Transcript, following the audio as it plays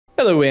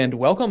Hello and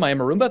welcome. I am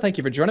Arumba. Thank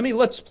you for joining me.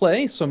 Let's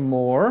play some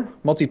more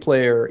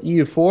multiplayer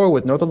EU4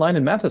 with Northern Line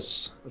and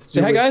Mathas. Let's Say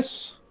do hi, it.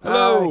 guys.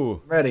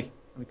 Hello. Ready.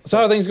 So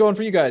how are things going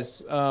for you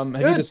guys? Have you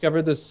Good.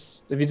 discovered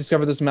this? Have you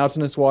discovered this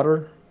mountainous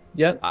water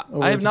yet?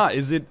 I have not.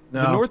 Is it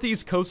the No.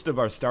 northeast coast of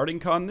our starting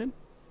continent?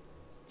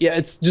 Yeah,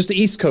 it's just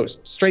the east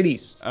coast, straight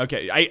east.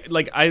 Okay.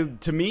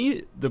 To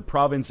me, the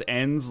province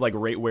ends like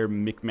right where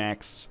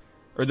Micmac's,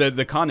 or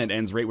the continent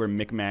ends right where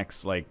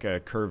Micmac's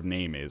curved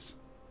name is.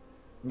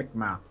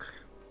 Micmac.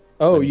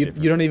 Oh, Might be you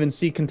different. don't even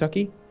see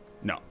Kentucky?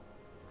 No,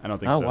 I don't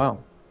think Oh so. wow.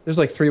 There's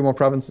like 3 more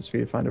provinces for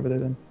you to find over there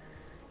then.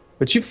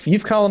 But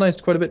you've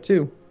colonized quite a bit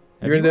too.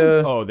 Have You're you?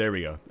 into Oh, there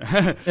we go.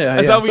 Yeah,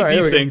 I thought we sorry,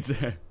 there we go.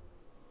 desynced.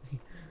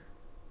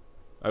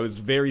 I was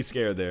very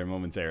scared there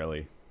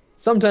momentarily.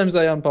 Sometimes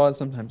I unpause,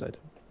 sometimes I don't.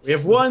 We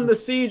have won the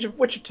siege of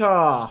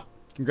Wichita.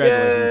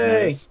 Congratulations,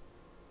 Yay! Mathas.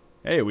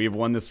 Hey, we have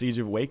won the siege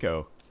of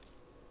Waco.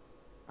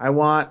 I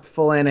want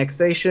full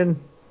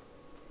annexation.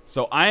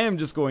 So I am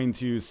just going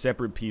to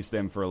separate piece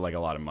them for like a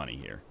lot of money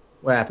here.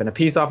 What happened? A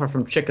peace offer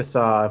from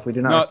Chickasaw. If we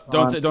do not No, respond...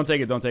 don't take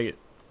it. Don't take it.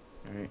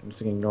 Alright, I'm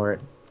just gonna ignore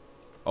it.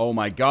 Oh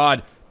my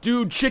god.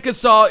 Dude,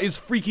 Chickasaw is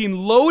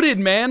freaking loaded,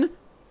 man.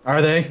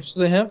 Are they? What do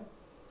they have?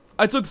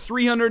 I took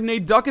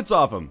 308 ducats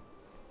off him.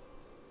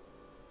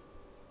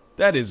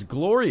 That is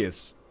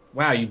glorious.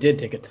 Wow, you did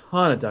take a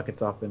ton of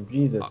ducats off them.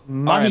 Jesus.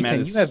 Mommy,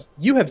 man, can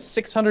you have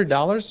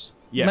 $600?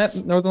 Yes.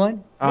 Northern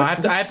Line? I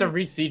have to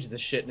re-siege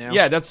this shit now.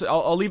 Yeah,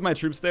 I'll leave my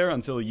troops there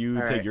until you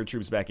All take right. your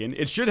troops back in.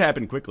 It should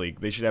happen quickly.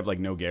 They should have like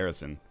no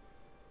garrison.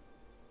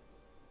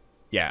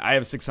 Yeah, I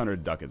have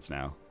 600 ducats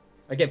now.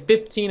 I get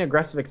 15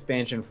 aggressive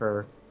expansion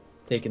for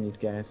taking these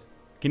guys.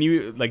 Can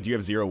you do you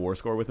have 0 war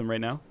score with them right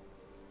now?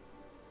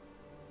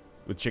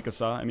 With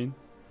Chickasaw, I mean?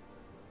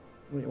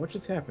 Wait, what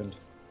just happened?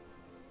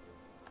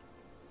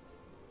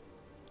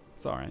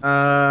 It's all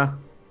right.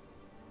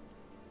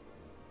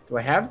 Do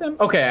I have them?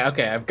 Okay.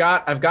 I've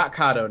got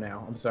Kato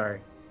now. I'm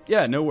sorry.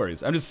 Yeah, no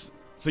worries. I'm just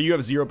so you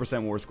have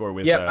 0% war score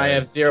with Yep, I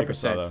have 0%.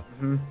 Chickasaw, though.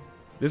 Mhm.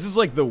 This is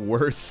like the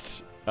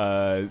worst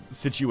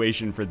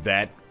situation for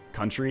that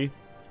country.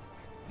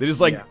 They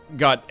just like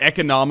got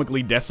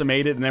economically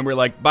decimated, and then we're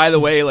like, by the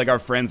way, like our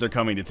friends are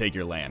coming to take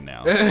your land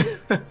now.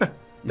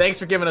 Thanks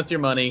for giving us your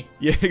money.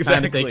 Yeah, Time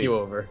exactly. to take you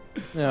over.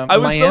 Yeah, I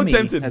was Miami so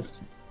tempted. has-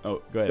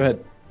 Oh, go ahead. Go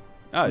ahead.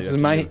 Oh, This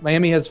yeah, is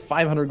Miami has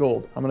 500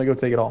 gold. I'm gonna go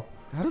take it all.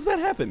 How does that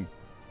happen?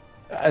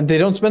 They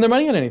don't spend their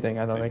money on anything.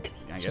 I don't think.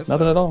 I Just guess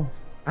nothing so. at all.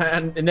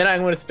 And then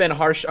I'm going to spend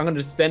harsh. I'm going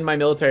to spend my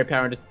military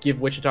power and just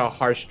give Wichita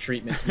harsh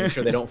treatment to make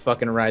sure they don't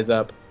fucking rise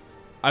up.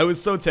 I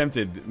was so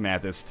tempted,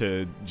 Mathas,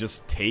 to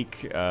just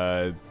take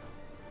the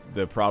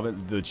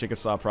province, the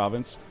Chickasaw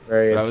province.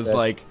 Very But I was upset.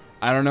 like,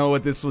 I don't know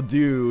what this will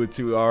do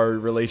to our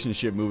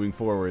relationship moving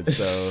forward.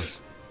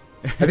 So,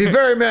 I'd be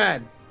very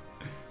mad.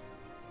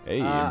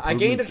 hey, I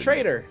gained a improvements in-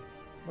 trader.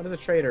 What does a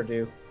trader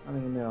do? I don't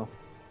even know.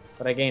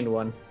 But I gained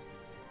one.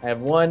 I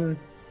have one.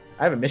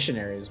 I have a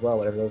missionary as well.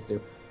 Whatever those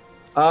do.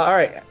 All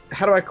right.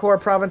 How do I core a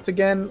province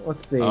again?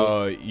 Let's see.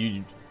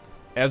 You,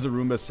 as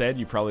Arumba said,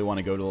 you probably want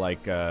to go to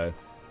like,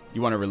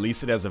 you want to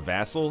release it as a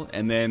vassal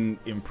and then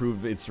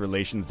improve its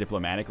relations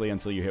diplomatically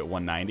until you hit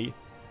 190.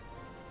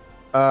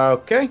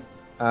 Okay.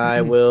 I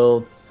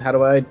will. How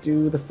do I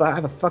do the? How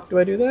the fuck do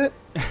I do that?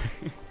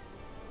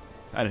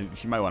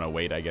 You might want to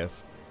wait, I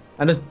guess.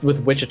 I'm just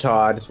with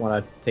Wichita. I just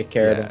want to take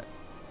care of them.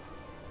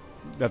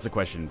 That's a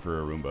question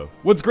for Arumba.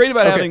 What's great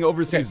about Okay, having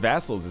overseas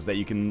vassals is that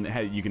you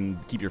can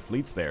keep your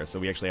fleets there, so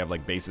we actually have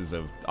like bases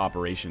of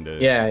operation to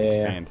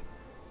expand.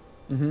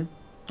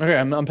 Okay,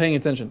 I'm paying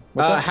attention.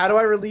 What's up? How do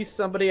I release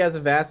somebody as a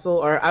vassal?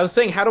 Or I was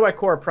saying, how do I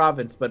core a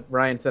province? But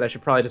Ryan said I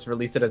should probably just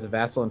release it as a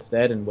vassal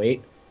instead and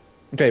wait.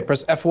 Okay,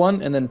 press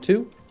F1 and then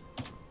 2.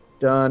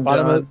 Done.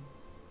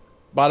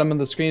 Bottom of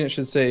the screen, it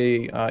should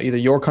say either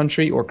your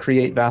country or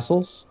create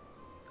vassals.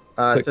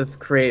 It says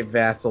create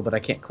vassal, but I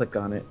can't click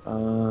on it.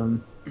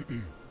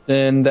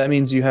 Then that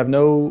means you have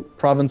no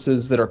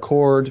provinces that are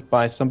cored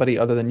by somebody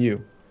other than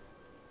you.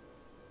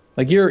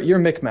 Like you're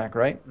Micmac,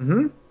 right?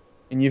 Mm-hmm.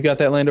 And you've got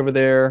that land over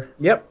there.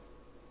 Yep.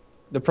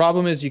 The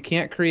problem is you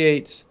can't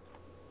create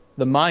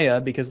the Maya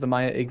because the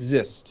Maya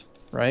exist,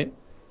 right?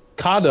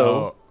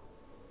 Kado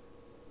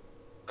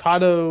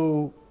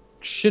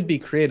should be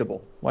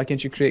creatable. Why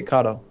can't you create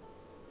Kado?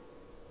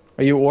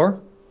 Are you at war?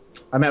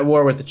 I'm at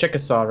war with the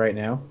Chickasaw right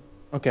now.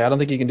 Okay, I don't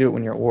think you can do it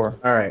when you're at war.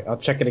 All right, I'll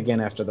check it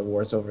again after the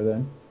war's over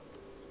then.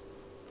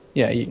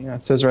 Yeah,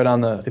 it says right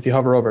on the, if you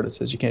hover over it, it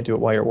says you can't do it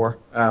while you're at war.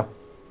 Oh,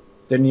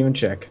 didn't even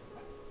check.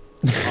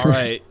 All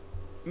right,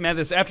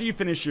 Mathas, after you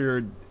finish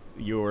your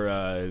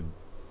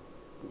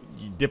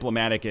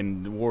diplomatic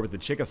and war with the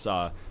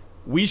Chickasaw,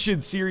 we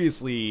should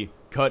seriously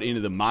cut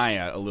into the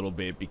Maya a little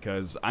bit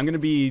because I'm going to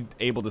be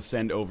able to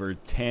send over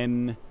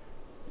 10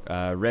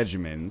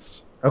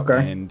 regiments.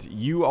 Okay. And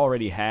you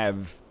already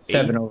have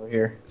 7 8. over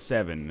here.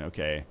 7,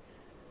 okay.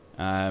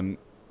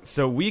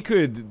 So we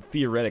could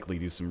theoretically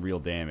do some real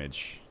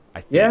damage,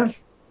 I think. Yeah.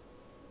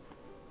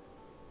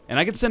 And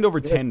I could send over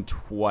 10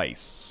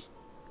 twice,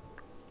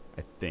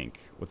 I think.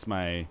 What's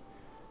my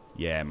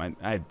Yeah,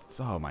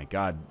 oh my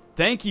god.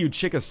 Thank you,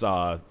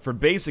 Chickasaw, for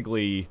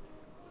basically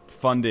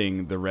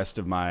funding the rest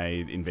of my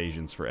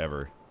invasions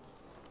forever.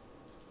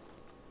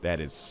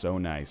 That is so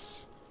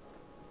nice.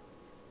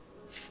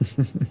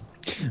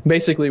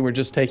 Basically, we're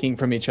just taking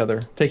from each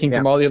other, taking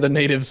from all the other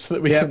natives so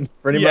that we can.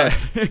 Pretty much.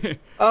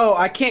 Oh,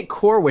 I can't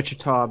core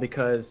Wichita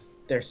because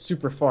they're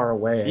super far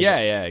away.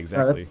 Yeah,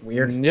 exactly. Oh, that's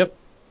weird. Yep,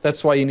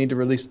 that's why you need to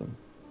release them.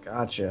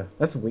 Gotcha.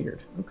 That's weird.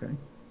 Okay.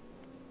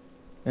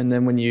 And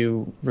then when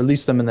you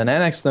release them and then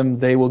annex them,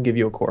 they will give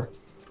you a core.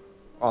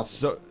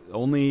 Awesome. So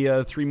only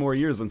 3 more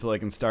years until I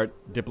can start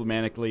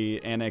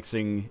diplomatically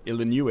annexing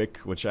Illinois,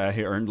 which I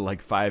earned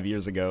like 5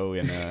 years ago.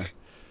 In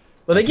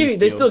well,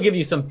 they still give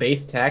you some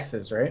base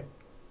taxes, right?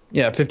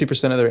 Yeah,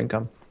 50% of their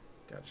income.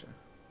 Gotcha.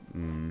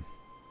 So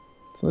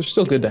they're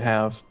still good to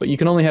have, but you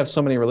can only have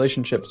so many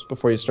relationships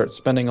before you start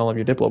spending all of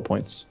your Diplo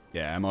points.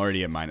 Yeah, I'm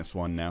already at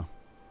 -1 now.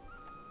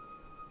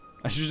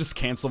 I should just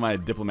cancel my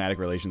diplomatic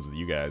relations with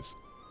you guys.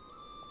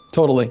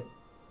 Totally.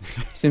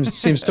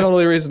 Seems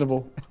totally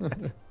reasonable.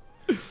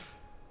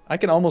 I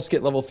can almost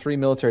get level 3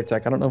 military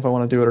tech. I don't know if I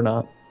want to do it or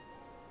not.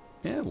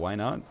 Yeah, why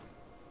not?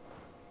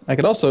 I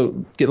could also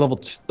get level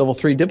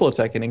 3 Diplo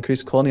tech and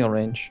increase colonial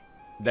range.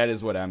 That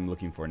is what I'm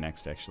looking for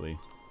next, actually.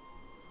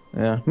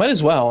 Yeah, might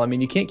as well. I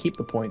mean, you can't keep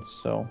the points,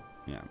 so...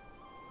 Yeah.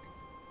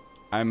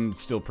 I'm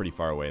still pretty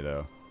far away,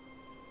 though.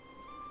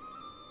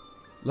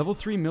 Level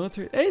 3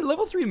 military... Hey,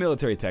 level 3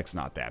 military tech's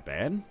not that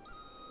bad.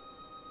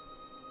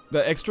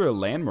 The extra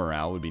land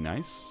morale would be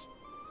nice.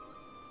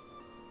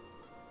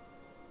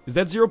 Is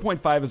that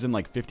 0.5 as in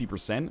like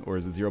 50%? Or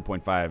is it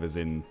 0.5 as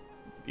in...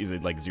 Is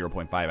it like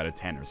 0.5 out of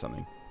 10 or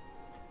something?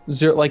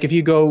 Like if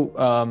you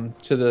go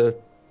to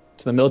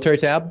the military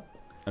tab,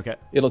 okay,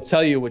 it'll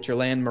tell you what your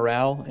land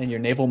morale and your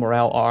naval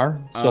morale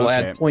are. So it'll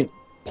add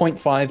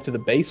 0.5 to the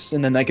base,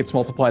 and then that gets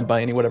multiplied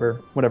by any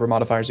whatever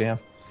modifiers you have.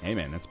 Hey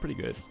man, that's pretty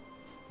good.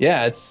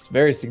 Yeah, it's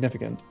very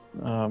significant.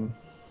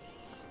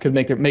 Could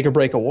make or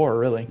break a war,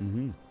 really.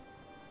 Mm-hmm.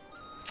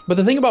 But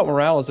the thing about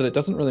morale is that it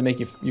doesn't really make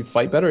you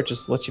fight better. It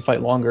just lets you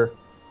fight longer.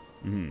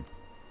 Mm-hmm.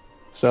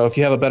 So if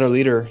you have a better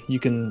leader,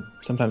 you can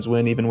sometimes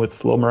win even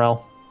with low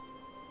morale.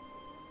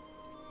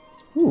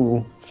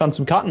 Ooh, found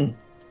some cotton.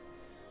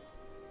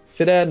 If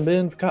it hadn't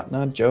been for Cotton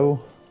Eye Joe.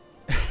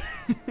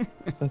 So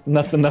that's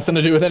nothing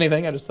to do with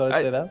anything. I just thought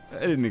I'd say that.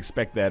 I didn't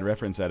expect that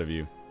reference out of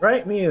you.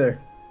 Right, me either.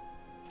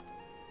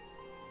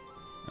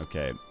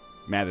 Okay,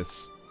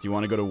 Mathas, do you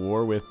want to go to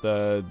war with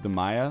the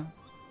Maya?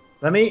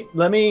 Let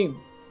me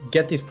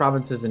get these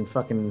provinces and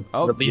fucking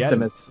release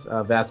them as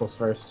vassals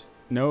first.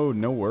 No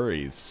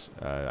worries.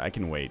 I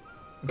can wait.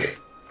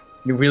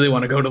 You really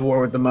want to go to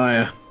war with the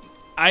Maya?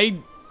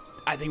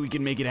 I think we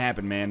can make it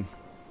happen, man.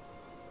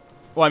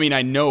 Well, I mean,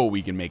 I know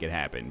we can make it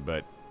happen,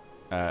 but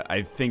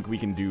I think we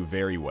can do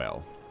very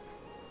well.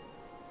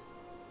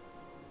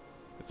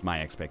 That's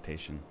my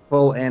expectation.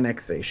 Full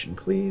annexation,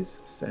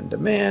 please. Send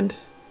demand.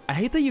 I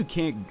hate that you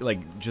can't,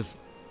 like, just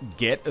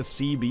get a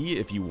CB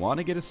if you want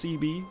to get a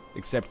CB,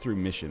 except through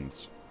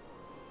missions.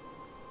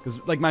 Because,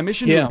 like, my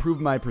mission to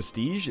improve my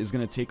prestige is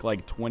going to take,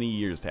 like, 20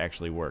 years to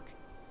actually work.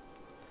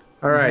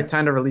 Alright,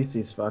 time to release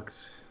these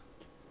fucks.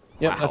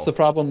 Yep, that's the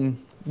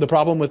problem. The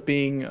problem with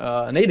being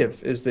a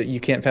native is that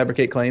you can't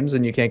fabricate claims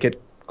and you can't get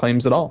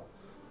claims at all.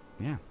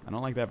 Yeah, I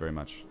don't like that very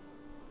much.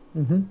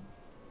 Mm-hmm.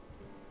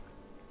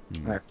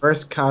 Alright,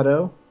 first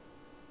Caddo.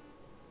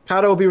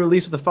 Caddo will be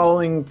released with the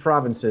following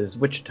provinces.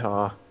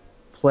 Wichita.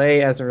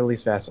 Play as a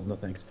released vassal. No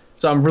thanks.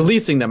 So I'm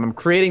releasing them. I'm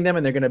creating them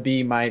and they're going to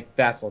be my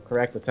vassal,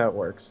 correct? That's how it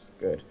works.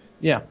 Good.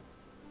 Yeah.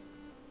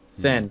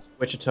 Send.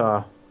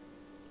 Wichita.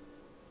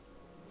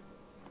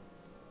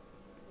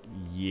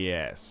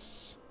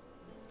 Yes.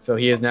 So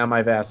he is now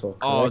my vassal.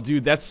 Correct? Oh,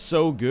 dude, that's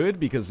so good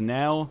because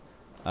now,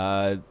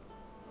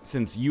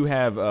 since you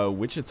have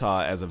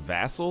Wichita as a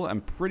vassal,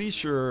 I'm pretty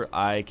sure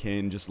I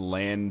can just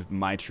land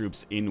my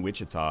troops in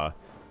Wichita,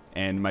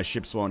 and my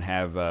ships won't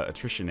have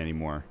attrition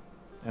anymore.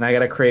 And I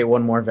gotta create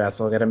one more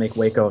vassal. I gotta make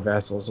Waco a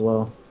vassal as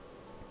well.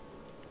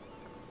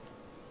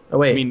 Oh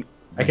wait, I mean,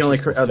 I can only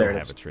create. Oh, there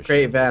it is.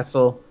 Create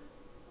vassal.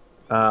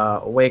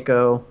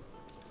 Waco.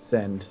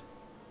 Send.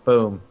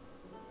 Boom.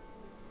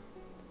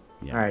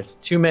 Yeah. All right, it's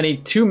too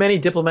many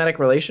diplomatic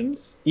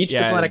relations. Each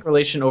diplomatic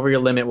relation over your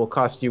limit will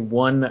cost you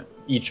 1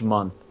 each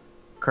month.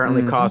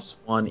 Currently costs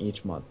 1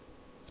 each month.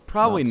 It's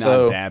probably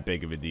not that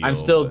big of a deal. I'm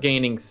still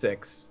gaining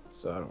 6,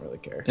 so I don't really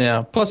care.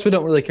 Yeah. Plus, we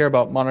don't really care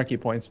about monarchy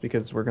points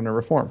because we're going to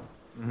reform.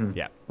 Mm-hmm.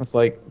 Yeah. It's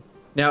like...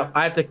 Now,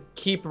 I have to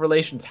keep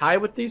relations high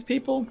with these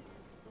people?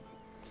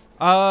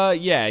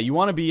 Yeah, you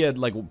want to be at,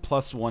 like,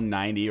 plus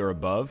 190 or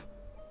above.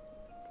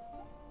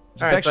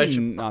 It's actually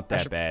not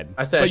that bad.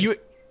 I said, should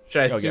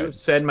I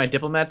send my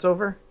diplomats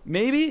over?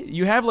 Maybe.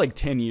 You have, like,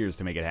 10 years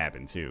to make it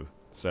happen, too.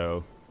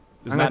 So,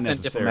 there's not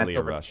necessarily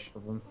a rush.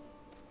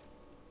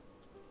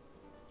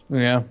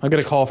 Yeah, I got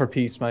a call for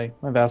peace. My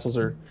vassals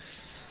are...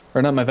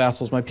 Or not my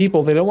vassals, my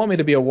people. They don't want me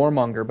to be a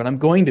warmonger, but I'm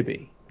going to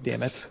be. Damn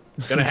it.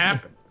 It's going to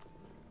happen.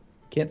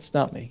 Can't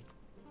stop me.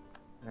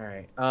 All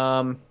right.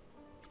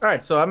 All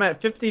right, so I'm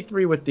at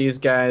 53 with these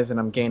guys, and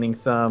I'm gaining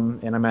some,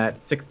 and I'm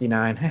at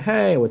 69.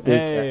 Hey, with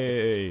these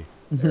guys. Hey.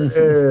 There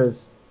it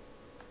is.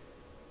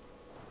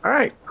 All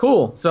right,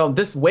 cool. So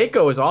this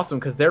Waco is awesome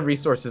because their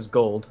resource is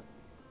gold.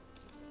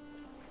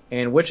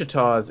 And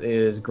Wichita's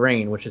is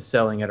grain, which is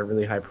selling at a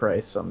really high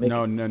price. So I'm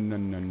making...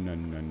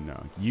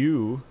 No.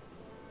 You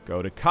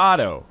go to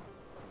Kato.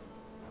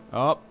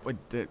 Oh,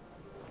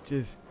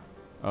 just...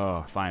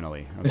 Oh,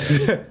 finally.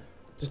 Okay.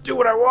 Just do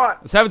what I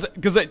want.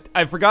 Because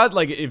I forgot,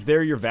 like, if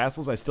they're your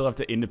vassals, I still have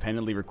to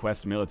independently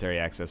request military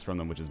access from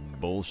them, which is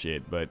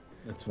bullshit, but...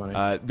 That's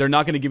funny. They're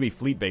not going to give me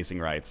fleet basing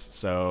rights,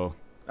 so...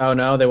 Oh,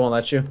 no? They won't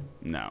let you?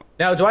 No.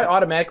 Now, do I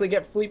automatically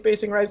get fleet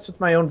basing rights with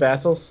my own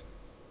vassals?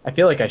 I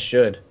feel like I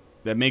should.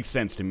 That makes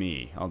sense to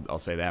me. I'll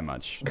say that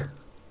much.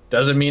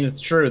 Doesn't mean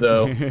it's true,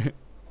 though.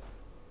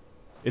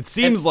 It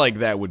seems like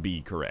that would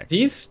be correct.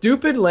 These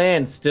stupid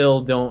lands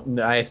still don't...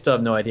 I still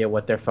have no idea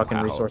what their fucking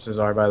resources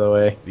are, by the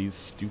way. These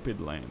stupid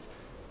lands.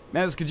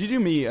 Mathas, could you do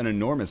me an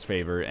enormous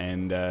favor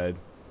and,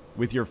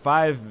 with your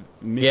 5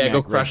 Yeah,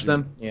 go crush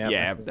them?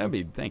 Yeah, that'd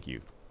be... Thank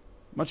you.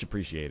 Much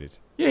appreciated.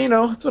 Yeah, you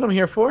know, that's what I'm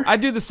here for.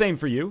 I'd do the same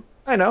for you.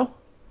 I know.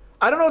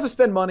 I don't know what to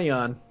spend money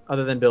on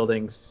other than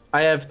buildings.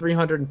 I have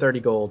 330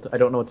 gold. I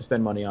don't know what to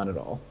spend money on at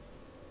all.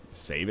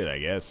 Save it, I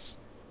guess.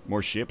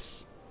 More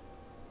ships.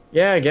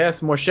 Yeah, I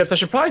guess. More ships. I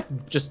should probably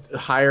just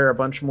hire a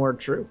bunch more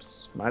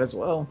troops. Might as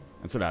well.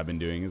 That's what I've been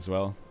doing as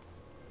well.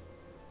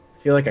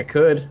 I feel like I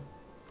could.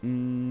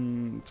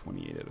 28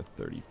 out of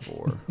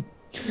 34.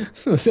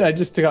 I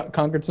just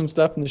conquered some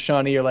stuff, and the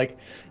Shawnee are like,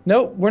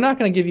 nope, we're not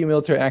going to give you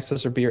military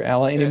access or be your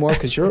ally anymore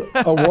because you're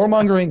a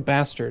warmongering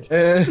bastard.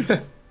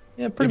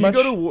 Yeah, pretty much.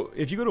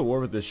 If you go to war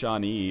with the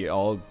Shawnee,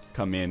 I'll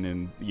come in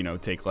and, you know,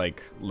 take,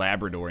 like,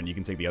 Labrador, and you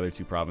can take the other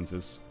 2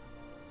 provinces.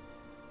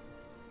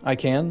 I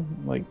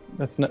can? Like,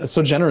 that's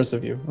so generous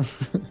of you.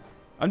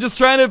 I'm just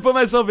trying to put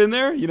myself in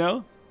there, you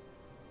know?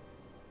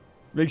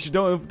 Make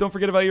sure don't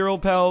forget about your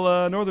old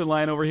pal Northern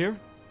Lion over here.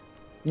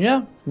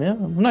 Yeah,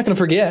 I'm not going to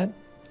forget.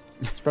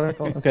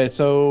 Okay,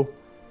 so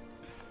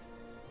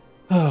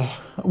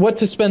what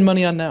to spend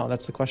money on now?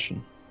 That's the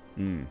question.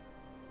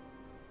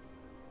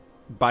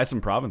 Buy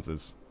some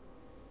provinces.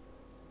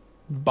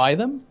 Buy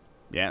them?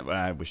 Yeah, well,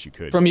 I wish you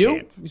could. From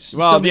you?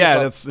 Well, yeah,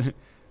 that's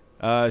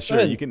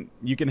sure.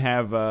 You can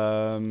have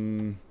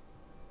no.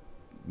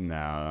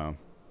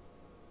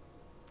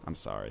 I'm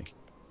sorry.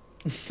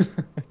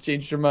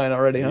 Changed your mind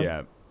already, huh?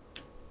 Yeah.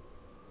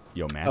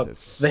 Yo, Mathas.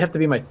 So they have to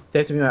be my.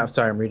 I'm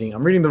sorry. I'm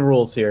reading the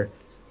rules here.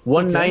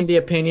 190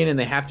 opinion, and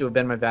they have to have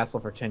been my vassal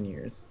for 10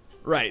 years.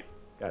 Right.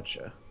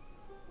 Gotcha.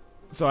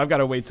 So I've got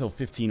to wait till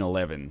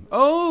 1511.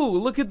 Oh,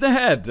 look at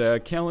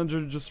that!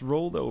 Calendar just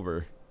rolled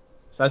over.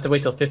 So I have to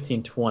wait till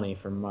 1520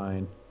 for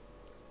mine.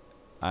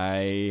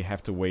 I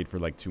have to wait for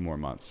like 2 more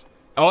months.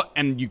 Oh,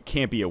 and you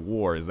can't be at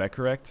war. Is that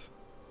correct?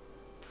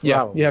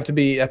 Yeah, Wow. you have to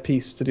be at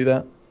peace to do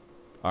that.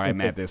 All right,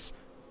 That's Mathas.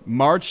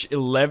 March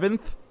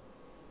 11th,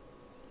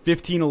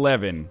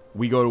 1511,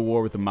 we go to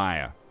war with the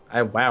Maya.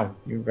 Wow,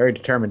 you're very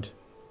determined.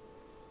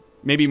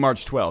 Maybe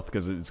March 12th,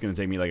 because it's going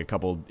to take me like a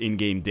couple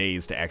in-game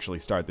days to actually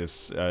start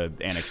this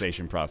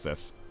annexation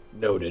process.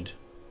 Noted.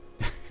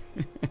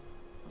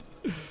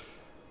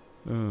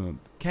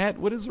 Cat,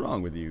 what is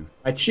wrong with you?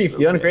 My chief,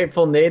 the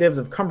ungrateful natives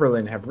of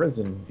Cumberland have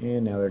risen,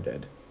 and now they're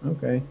dead.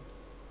 Okay.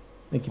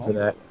 Thank you for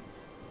that.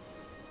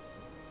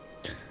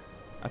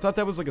 I thought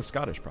that was like a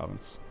Scottish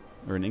province.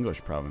 Or an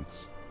English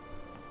province.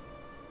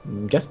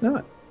 Guess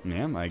not.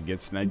 Yeah, I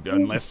guess not,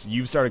 unless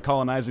you've started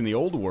colonizing the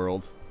old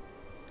world.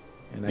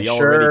 And The I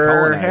already sure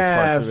colonized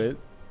have. parts of it.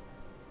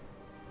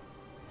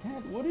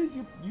 Cat, what is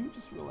your... You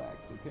just relax,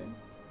 okay?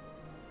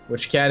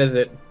 Which cat is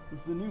it?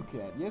 This is a new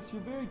cat. Yes,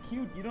 you're very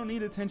cute. You don't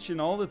need attention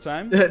all the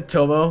time.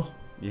 Tomo.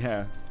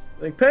 Yeah.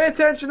 Like, pay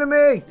attention to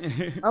me!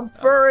 I'm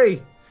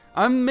furry!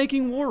 I'm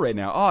making war right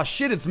now. Oh,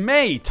 shit, it's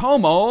May.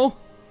 Tomo!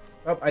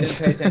 Oh, I didn't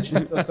pay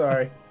attention, so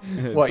sorry.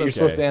 What, you're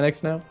supposed to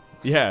annex now?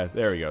 Yeah,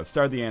 there we go.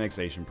 Start the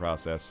annexation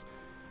process.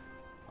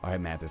 All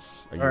right,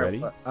 Mathas, are you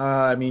ready?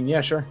 I mean,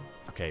 yeah, sure.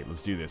 Okay,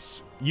 let's do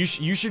this. You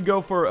should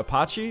go for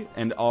Apache,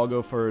 and I'll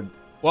go for...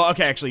 Well,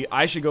 okay, actually,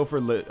 I should go for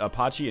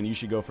Apache, and you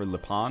should go for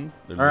Lipan.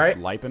 All right.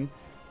 Lipan.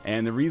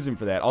 And the reason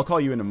for that, I'll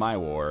call you into my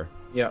war.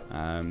 Yep.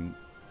 And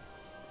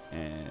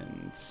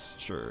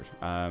sure,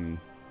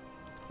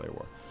 declare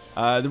war.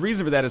 The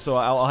reason for that is so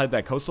I'll have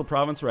that coastal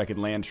province where I could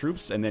land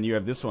troops, and then you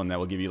have this one that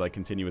will give you like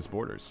continuous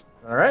borders.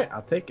 All right,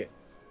 I'll take it.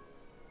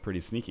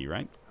 Pretty sneaky,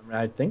 right?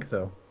 I think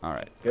so. All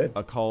right, It's good.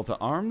 A call to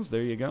arms.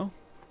 There you go.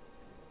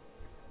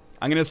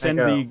 I'm gonna send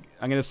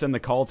the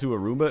call to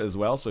Arumba as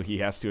well, so he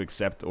has to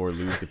accept or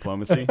lose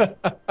diplomacy.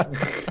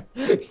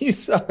 You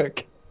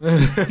suck. Do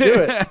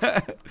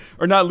it.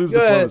 Or not lose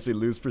diplomacy,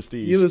 lose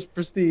prestige. You lose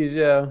prestige,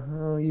 yeah.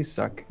 Oh, you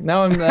suck.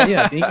 Now I'm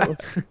yeah.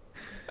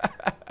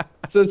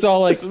 So it's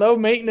all like low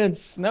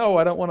maintenance. No,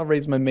 I don't want to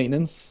raise my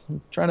maintenance.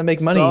 I'm trying to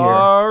make money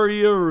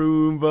Sorry,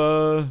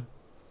 Arumba.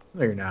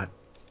 No, you're not.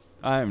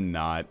 I'm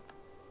not.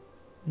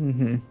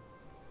 here.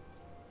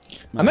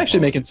 I'm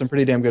actually making some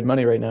pretty damn good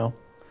money right now.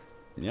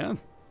 Yeah,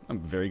 I'm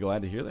very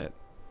glad to hear that.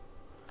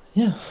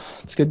 Yeah,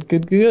 it's good,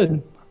 good,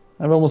 good.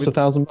 I have almost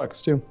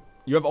 $1,000 too.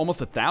 You have almost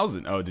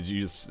 1,000. Oh, did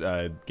you just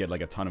get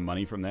like a ton of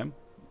money from them?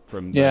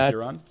 From Yeah,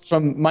 Huron?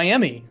 from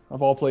Miami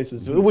of all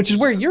places, which is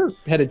where you're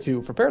headed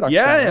to for Paradox.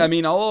 Yeah, Con, right? I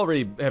mean, I'll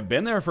already have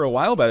been there for a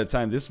while by the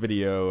time this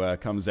video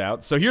comes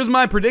out. So here's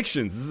my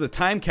predictions. This is a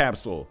time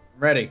capsule.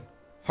 Ready.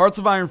 Hearts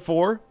of Iron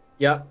 4.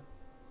 Yep.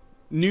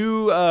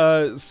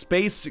 New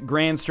space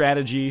grand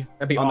strategy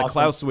That'd be on the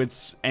awesome.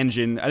 Clausewitz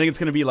engine. I think it's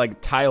going to be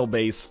like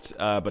tile-based,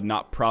 but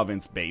not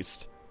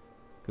province-based.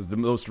 Because the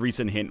most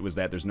recent hint was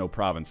that there's no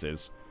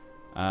provinces.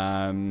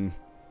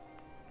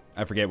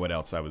 I forget what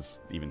else I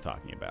was even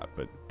talking about.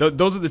 But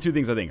those are the two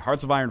things I think.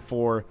 Hearts of Iron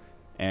 4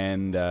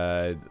 and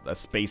a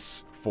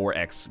Space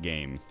 4X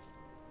game.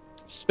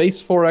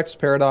 Space 4X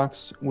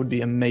Paradox would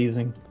be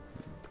amazing.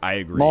 I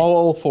agree. I'm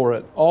all for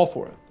it. All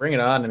for it. Bring it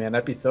on, man.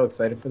 I'd be so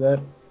excited for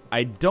that.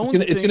 I don't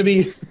It's gonna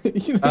be. You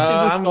should just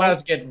I'm call about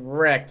it- to get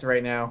wrecked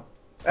right now.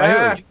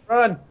 Ah,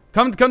 Run!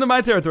 Come to my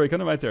territory. Come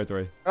to my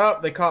territory. Oh,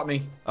 they caught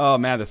me. Oh,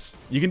 Mathas.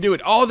 You can do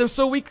it. Oh, they're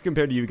so weak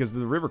compared to you because of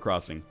the river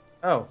crossing.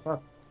 Oh,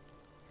 fuck.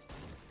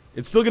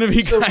 It's still going to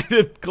be kind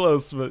of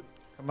close, but...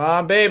 Come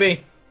on,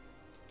 baby.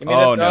 Give me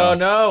Oh, that. no. Oh,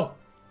 no.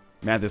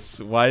 Mathas,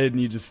 why didn't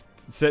you just...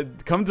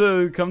 Come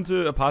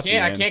to Apache,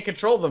 I man. can't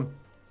control them.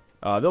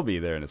 They'll be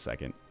there in a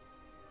second.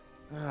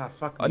 Ah,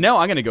 fuck. Now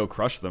I'm going to go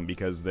crush them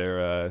because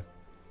their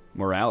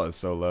morale is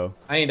so low.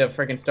 I need to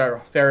freaking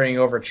start ferrying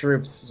over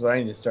troops. Is what I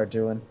need to start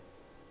doing.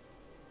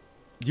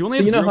 Do you only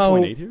So have you know how-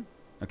 0.8 here?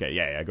 Okay,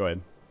 yeah, go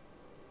ahead.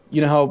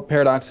 You know how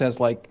Paradox has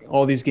like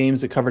all these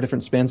games that cover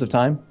different spans of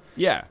time?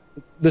 Yeah.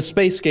 The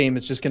space game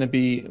is just going to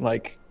be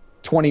like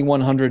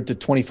 2100 to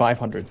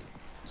 2500.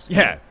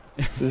 Yeah.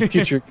 It's a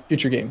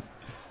future game.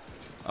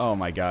 Oh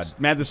my god.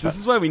 Mathas, this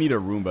is why we need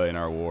Arumba in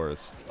our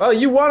wars. Oh,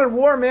 you wanted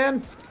war,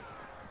 man.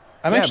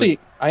 I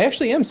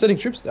actually am setting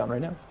troops down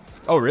right now.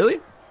 Oh, really?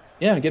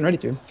 Yeah, getting ready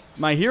to.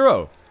 My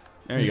hero.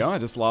 There you go. I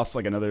just lost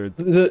like another...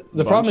 The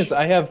problem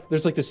bunch. is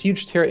there's like this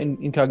huge terra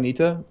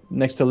incognita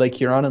next to Lake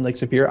Huron and Lake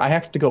Superior. I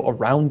have to go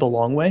around the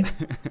long way,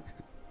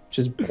 which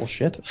is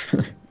bullshit.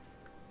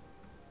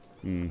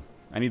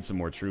 I need some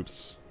more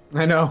troops.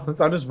 I know.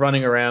 I'm just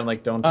running around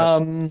like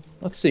don't.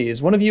 Let's see.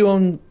 Is one of you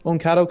own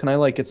Kato? Can I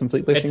like get some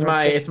fleet placing?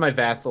 It's my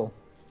vassal.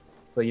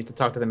 So you have to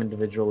talk to them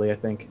individually, I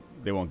think.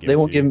 They won't give They it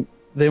won't to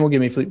you.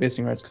 give me fleet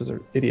basing rights because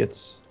they're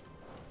idiots.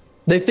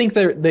 They think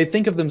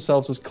of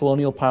themselves as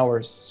colonial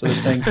powers, so they're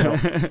saying no.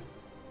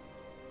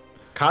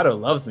 Kato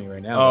loves me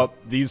right now. Oh,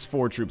 these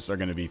 4 troops are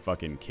going to be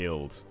fucking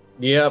killed.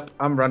 Yep,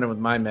 I'm running with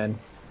my men.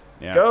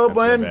 Yeah, Go, that's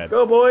real Ben! bad.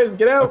 Go, boys!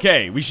 Get out!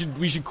 Okay, we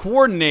should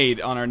coordinate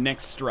on our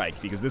next strike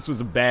because this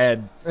was a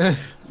bad... this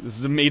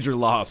is a major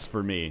loss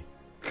for me.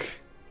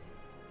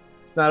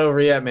 It's not over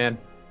yet, man.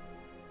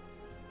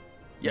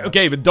 Yeah,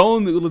 okay, but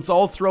let's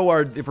all throw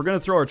our... If we're going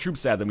to throw our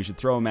troops at them, we should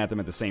throw them at them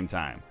at the same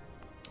time.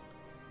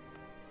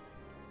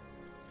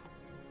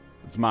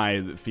 It's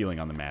my feeling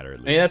on the matter,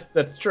 at least. I mean,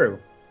 that's true.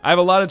 I have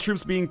a lot of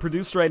troops being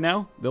produced right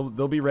now. They'll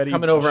be ready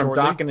Coming over, shortly.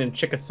 I'm docking in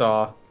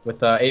Chickasaw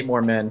with 8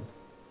 more men.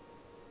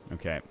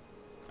 Okay.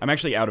 I'm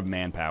actually out of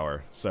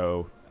manpower,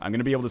 so I'm going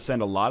to be able to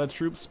send a lot of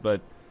troops,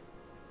 but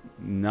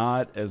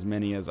not as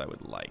many as I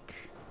would like.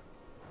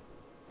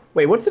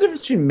 Wait, what's the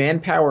difference between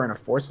manpower and a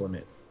force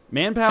limit?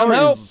 Manpower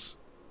help. is...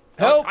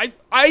 Help!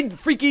 I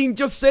freaking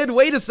just said,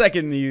 wait a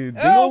second, you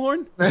dingo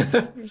horn.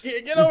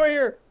 Get over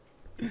here!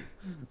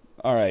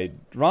 All right,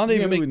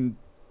 rendezvous make- in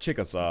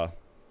Chickasaw.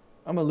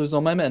 I'm gonna lose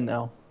all my men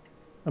now.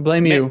 I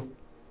blame you.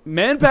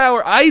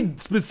 Manpower, I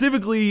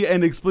specifically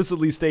and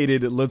explicitly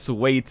stated, let's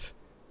wait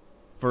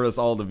for us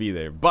all to be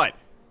there. But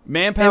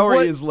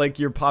manpower is like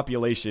your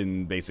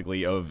population,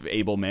 basically, of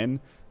able men.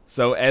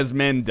 So as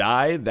men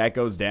die, that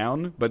goes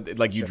down, but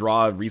like you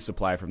draw a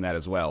resupply from that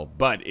as well.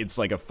 But it's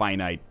like a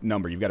finite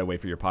number. You've got to wait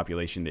for your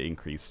population to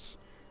increase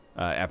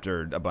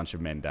after a bunch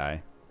of men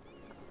die.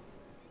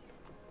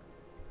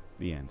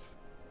 The end.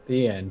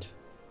 The end.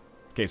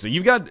 Okay, so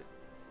you've got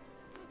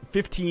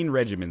 15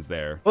 regiments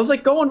there. Well, it's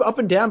like going up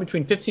and down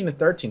between 15 and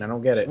 13. I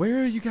don't get it.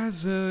 Where are you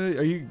guys?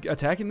 Are you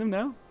attacking them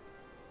now?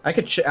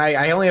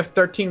 I only have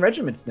 13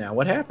 regiments now.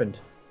 What happened?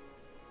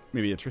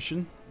 Maybe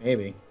attrition?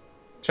 Maybe.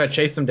 Should I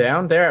chase them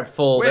down? They're at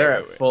full. Wait, they're wait,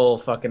 at wait. full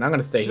fucking. I'm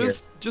gonna stay here.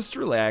 Just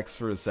relax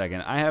for a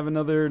second. I have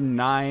another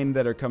 9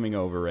 that are coming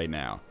over right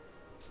now.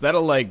 So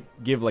that'll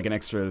like give like an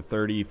extra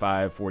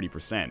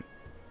 35-40%.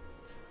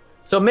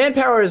 So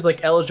manpower is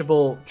like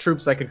eligible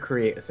troops I could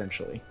create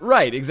essentially.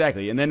 Right,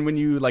 exactly. And then when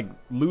you like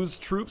lose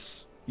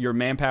troops, your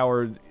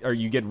manpower or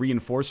you get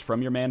reinforced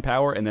from your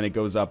manpower and then it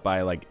goes up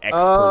by like X per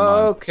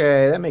month.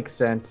 Okay, that makes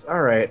sense.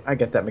 All right, I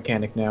get that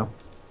mechanic now.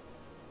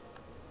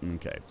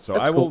 Okay. So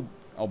That's cool.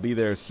 I'll be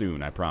there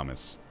soon, I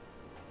promise.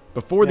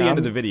 Before the Yeah, end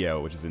of the video,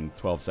 which is in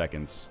 12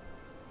 seconds.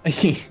 I'm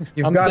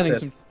got sending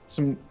this.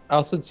 some.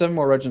 I'll send 7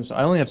 more regiments.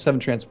 I only have 7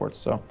 transports,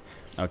 so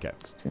Okay.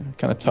 it's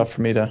kind of tough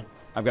for me to.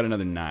 I've got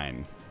another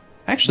 9.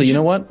 Actually, you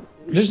know what?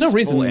 We There's should no just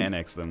reason. full I'm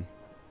annex them.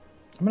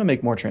 gonna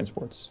make more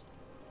transports.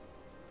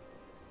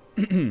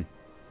 Okay.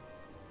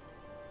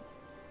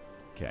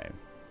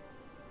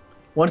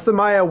 Once the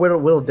Maya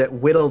whittled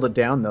it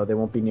down, though, they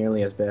won't be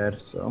nearly as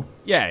bad. So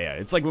Yeah,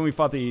 it's like when we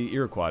fought the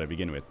Iroquois to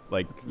begin with.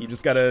 Like, you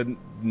just gotta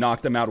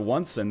knock them out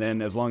once, and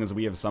then as long as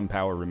we have some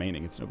power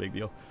remaining, it's no big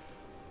deal.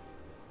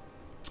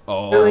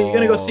 Oh, really, you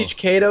gonna go siege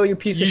Kato, you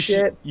piece of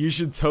shit? You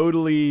should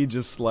totally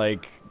just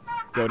like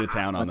go to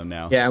town on them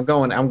now. Yeah, I'm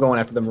going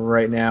after them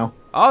right now.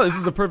 Oh, this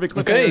is a perfect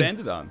cliffhanger to end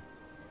it on.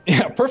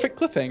 Yeah, perfect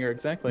cliffhanger,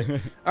 exactly.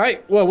 All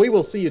right, well, we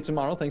will see you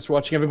tomorrow. Thanks for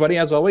watching, everybody.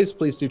 As always,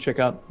 please do check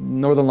out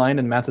Northern Lion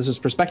and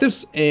Mathas'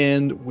 perspectives,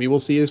 and we will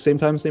see you same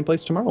time, same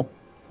place tomorrow.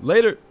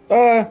 Later.